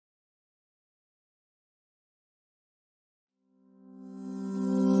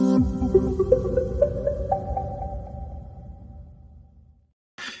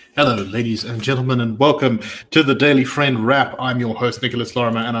Hello, ladies and gentlemen, and welcome to the Daily Friend Wrap. I'm your host, Nicholas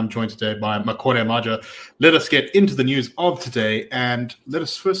Lorimer, and I'm joined today by Makone Maja. Let us get into the news of today, and let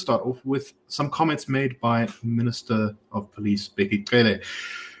us first start off with some comments made by Minister of Police, Cele,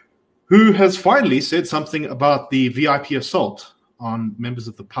 who has finally said something about the VIP assault on members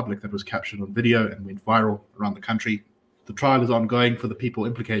of the public that was captured on video and went viral around the country. The trial is ongoing for the people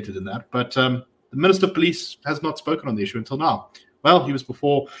implicated in that, but the Minister of Police has not spoken on the issue until now. Well, he was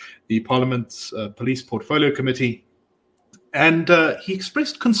before the Parliament's Police Portfolio Committee, and he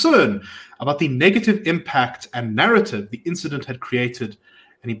expressed concern about the negative impact and narrative the incident had created,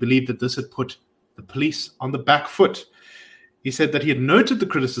 and he believed that this had put the police on the back foot. He said that he had noted the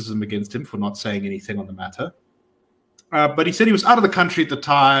criticism against him for not saying anything on the matter, but he said he was out of the country at the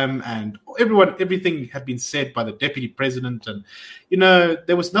time, and everything had been said by the deputy president, and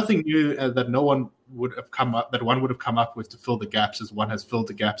there was nothing new that one would have come up with to fill the gaps, as one has filled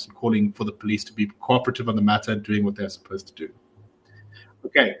the gaps in calling for the police to be cooperative on the matter and doing what they're supposed to do.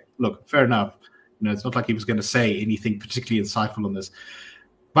 Okay, look, fair enough. It's not like he was going to say anything particularly insightful on this,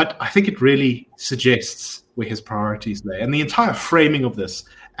 but I think it really suggests where his priorities lay, and the entire framing of this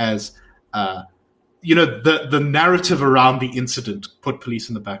as the narrative around the incident put police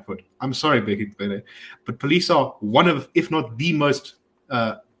in the back foot. I'm sorry, Becky, but police are one of, if not the most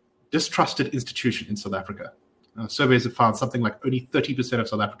distrusted institution in South Africa. Surveys have found something like only 30% of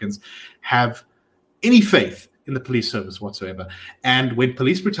South Africans have any faith in the police service whatsoever. And when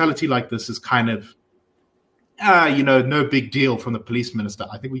police brutality like this is kind of, no big deal from the police minister,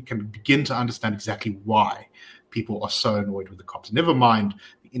 I think we can begin to understand exactly why people are so annoyed with the cops. Never mind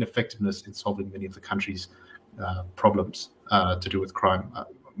the ineffectiveness in solving many of the country's problems to do with crime.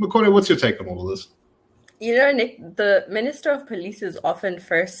 Makone, what's your take on all of this? Nick, the Minister of Police is often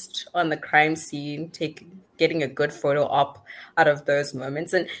first on the crime scene, getting a good photo op out of those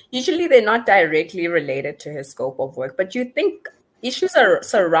moments. And usually they're not directly related to his scope of work. But you think issues are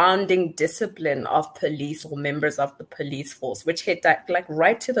surrounding discipline of police or members of the police force, which hit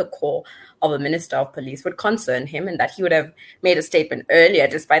right to the core of a Minister of Police, would concern him, and that he would have made a statement earlier,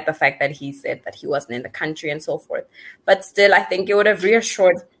 despite the fact that he said that he wasn't in the country and so forth. But still, I think it would have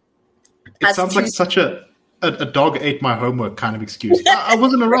reassured. It sounds like such a dog ate my homework kind of excuse. I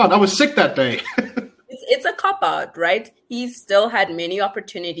wasn't around. I was sick that day. It's a cop-out, right? He still had many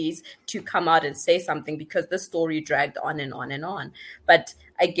opportunities to come out and say something because the story dragged on and on and on. But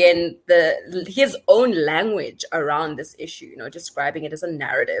again, his own language around this issue, describing it as a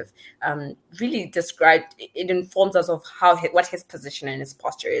narrative, really it informs us of what his position and his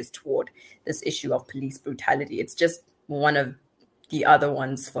posture is toward this issue of police brutality. It's just one of the other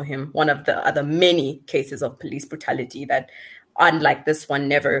ones for him, one of the other many cases of police brutality that, unlike this one,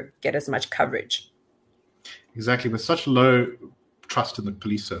 never get as much coverage. Exactly. With such low trust in the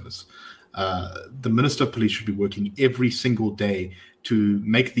police service, the Minister of Police should be working every single day to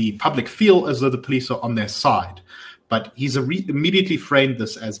make the public feel as though the police are on their side. But he's immediately framed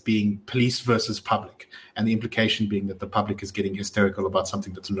this as being police versus public, and the implication being that the public is getting hysterical about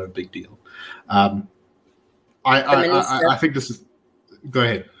something that's no big deal. I think this is... Go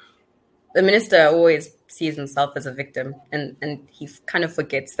ahead. The minister always sees himself as a victim, and he kind of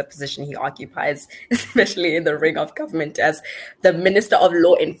forgets the position he occupies, especially in the ring of government, as the Minister of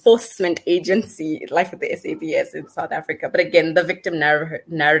Law Enforcement Agency, like the SABS in South Africa. But again, the victim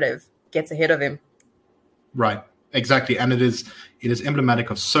narrative gets ahead of him. Right, exactly. And it is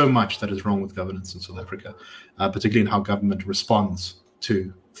emblematic of so much that is wrong with governance in South Africa, particularly in how government responds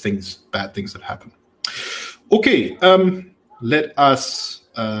to bad things that happen. Okay, let us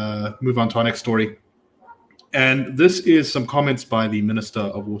move on to our next story. And this is some comments by the Minister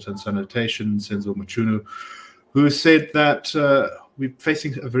of Water and Sanitation, Senzo Machunu, who said that we're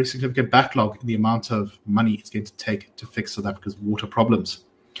facing a very significant backlog in the amount of money it's going to take to fix South Africa's water problems.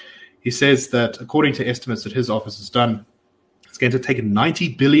 He says that according to estimates that his office has done, it's going to take 90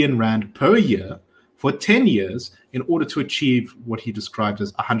 billion rand per year for 10 years in order to achieve what he described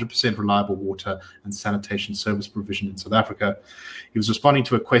as 100% reliable water and sanitation service provision in South Africa. He was responding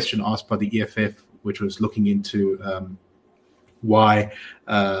to a question asked by the EFF, which was looking into whether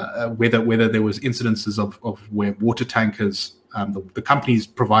there was incidences of where water tankers, the companies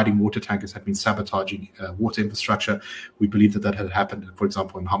providing water tankers had been sabotaging water infrastructure. We believe that had happened, for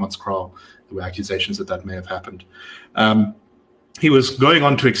example, in Hammanskraal. There were accusations that may have happened. He was going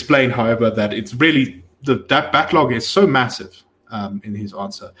on to explain, however, that it's really that backlog is so massive in his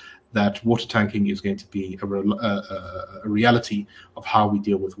answer that water tanking is going to be a reality of how we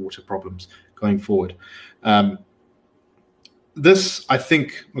deal with water problems going forward. This, I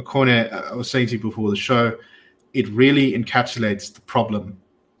think, Makone, I was saying to you before the show, it really encapsulates the problem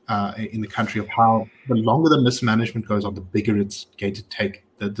in the country of how the longer the mismanagement goes on, the bigger it's going to take,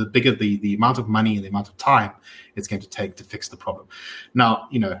 the bigger the amount of money and the amount of time it's going to take to fix the problem. Now,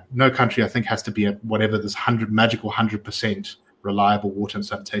 no country, I think, has to be at whatever this magical 100% reliable water and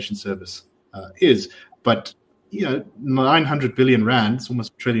sanitation service is. But, 900 billion rands,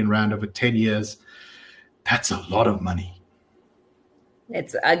 almost a trillion rand over 10 years, that's a lot of money.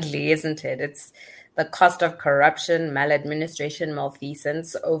 It's ugly, isn't it? It's the cost of corruption, maladministration,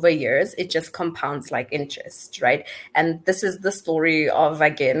 malfeasance over years. It just compounds like interest, right? And this is the story of,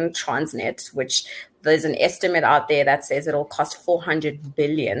 again, Transnet, which there's an estimate out there that says it'll cost 400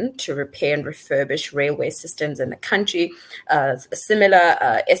 billion to repair and refurbish railway systems in the country. A similar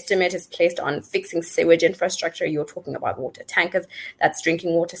estimate is placed on fixing sewage infrastructure. You're talking about water tankers. That's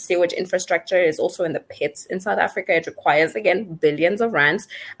drinking water. Sewage infrastructure is also in the pits in South Africa. It requires, again, billions of rands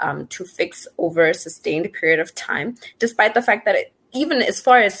to fix over a sustained period of time, despite the fact that even as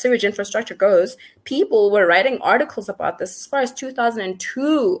far as sewage infrastructure goes, people were writing articles about this as far as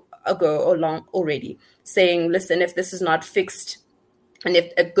 2002 ago or long already, saying, listen, if this is not fixed and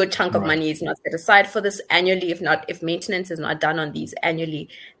if a good chunk of money is not set aside for this annually, if maintenance is not done on these annually,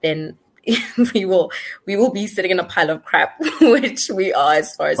 then we will be sitting in a pile of crap, which we are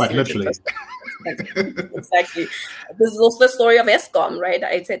as far as literally. Exactly. This is also the story of Eskom, right?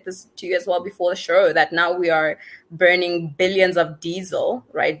 I said this to you as well before the show, that now we are burning billions of diesel,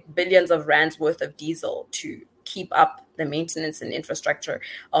 right? Billions of rands worth of diesel to keep up the maintenance and infrastructure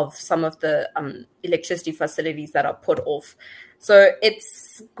of some of the electricity facilities that are put off. So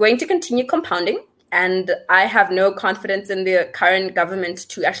it's going to continue compounding. And I have no confidence in the current government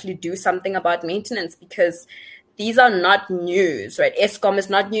to actually do something about maintenance, because these are not news, right? Eskom is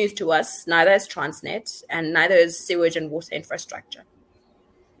not news to us, neither is Transnet, and neither is sewage and water infrastructure.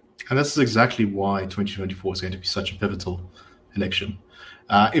 And this is exactly why 2024 is going to be such a pivotal election.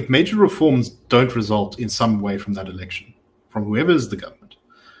 If major reforms don't result in some way from that election, from whoever is the government,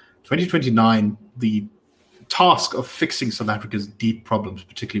 2029, the task of fixing South Africa's deep problems,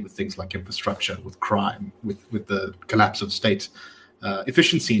 particularly with things like infrastructure, with crime, with the collapse of state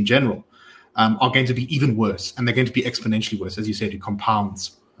efficiency in general, are going to be even worse. And they're going to be exponentially worse. As you said, it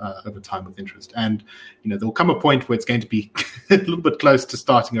compounds over time with interest. And, there'll come a point where it's going to be a little bit close to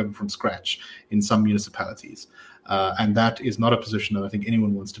starting over from scratch in some municipalities. And that is not a position that I think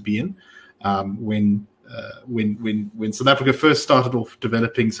anyone wants to be in. When South Africa first started off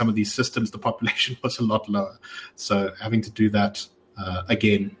developing some of these systems, the population was a lot lower. So having to do that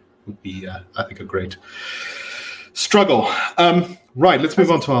again would be, I think, a great struggle. Right, let's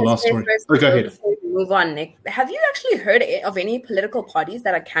move on to our last story. Go ahead. Before we move on, Nick, have you actually heard of any political parties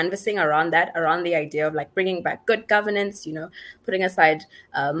that are canvassing around the idea of like bringing back good governance, putting aside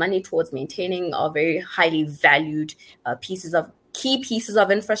money towards maintaining our very highly valued key pieces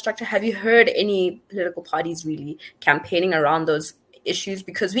of infrastructure? Have you heard any political parties really campaigning around those issues?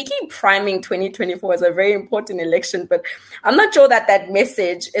 Because we keep priming 2024 as a very important election, but I'm not sure that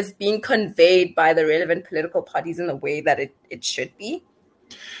message is being conveyed by the relevant political parties in the way that it should be.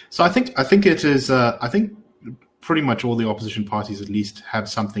 So I think it is. I think pretty much all the opposition parties at least have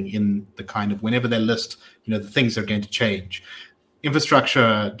something in the kind of, whenever they list, the things that are going to change.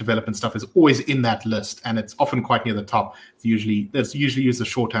 Infrastructure development stuff is always in that list, and it's often quite near the top. It's usually used the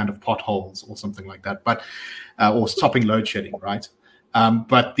shorthand of potholes or something like that, but or stopping load shedding, right?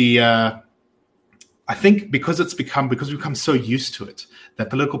 But I think because we've become so used to it that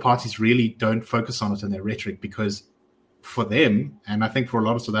political parties really don't focus on it in their rhetoric, because for them, and I think for a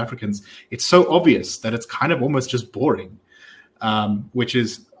lot of South Africans, it's so obvious that it's kind of almost just boring, which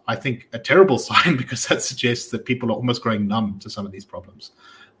is, I think, a terrible sign, because that suggests that people are almost growing numb to some of these problems,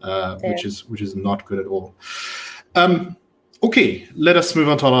 which is not good at all. Okay, let us move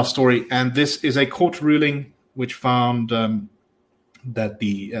on to our last story. And this is a court ruling which found that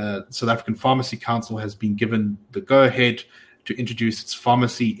the South African Pharmacy Council has been given the go-ahead to introduce its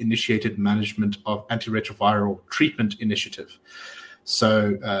pharmacy-initiated management of antiretroviral treatment initiative.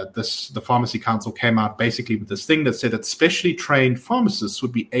 So the Pharmacy Council came out basically with this thing that said that specially trained pharmacists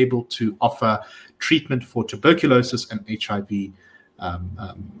would be able to offer treatment for tuberculosis and HIV,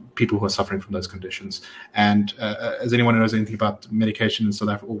 people who are suffering from those conditions. And as anyone who knows anything about medication in South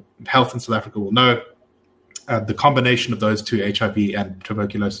Africa, or health in South Africa, will know, the combination of those two, HIV and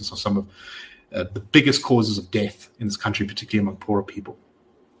tuberculosis, are some of the biggest causes of death in this country, particularly among poorer people.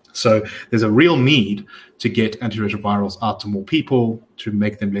 So there's a real need to get antiretrovirals out to more people, to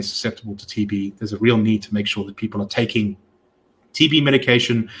make them less susceptible to TB. There's a real need to make sure that people are taking TB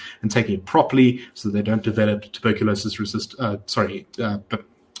medication and taking it properly so that they don't develop tuberculosis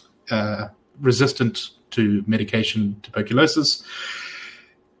resistant to medication tuberculosis.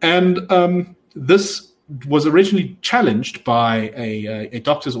 And this was originally challenged by a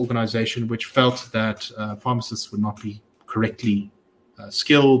doctors' organization which felt that pharmacists would not be correctly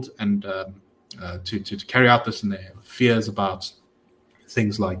skilled and to carry out this, and their fears about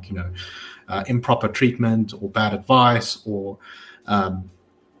things like improper treatment or bad advice or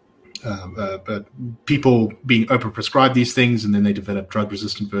people being overprescribed these things, and then they develop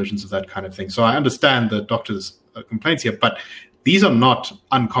drug-resistant versions of that kind of thing. So I understand the doctors' complaints here, but these are not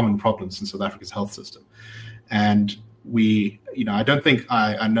uncommon problems in South Africa's health system. And I don't think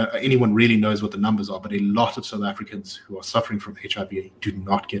I know anyone really knows what the numbers are, but a lot of South Africans who are suffering from HIV do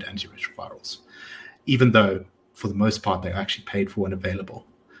not get antiretrovirals, even though for the most part they're actually paid for and available.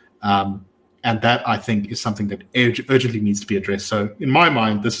 And that, I think, is something that urgently needs to be addressed. So in my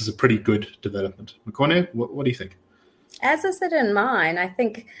mind, this is a pretty good development. Makone, what do you think? As I said in mine, I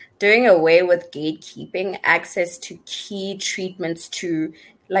think doing away with gatekeeping access to key treatments to,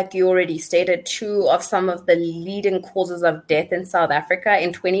 like you already stated, two of some of the leading causes of death in South Africa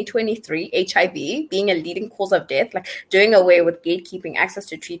in 2023, HIV being a leading cause of death, like doing away with gatekeeping access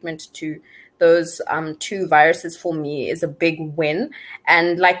to treatment to those two viruses for me is a big win.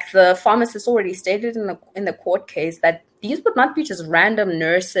 And like the pharmacist already stated in the court case, that these would not be just random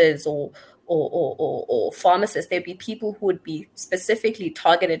nurses or pharmacists. There'd be people who would be specifically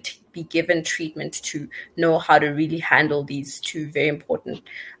targeted to be given treatment to know how to really handle these two very important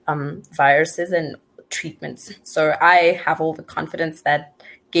viruses and treatments. So I have all the confidence that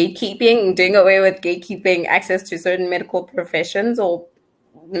doing away with gatekeeping access to certain medical professions or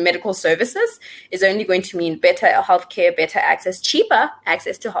medical services is only going to mean better healthcare, better access, cheaper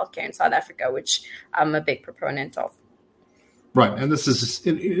access to healthcare in South Africa, which I'm a big proponent of. Right, and this is,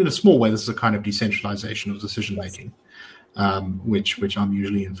 in a small way, this is a kind of decentralization of decision-making, which I'm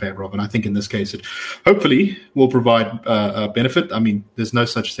usually in favor of. And I think in this case, it hopefully will provide a benefit. I mean, there's no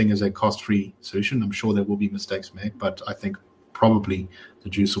such thing as a cost-free solution. I'm sure there will be mistakes made, but I think probably the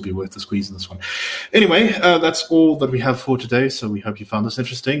juice will be worth the squeeze in this one. Anyway, that's all that we have for today. So we hope you found this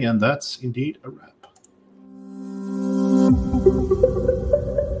interesting, and that's indeed a wrap.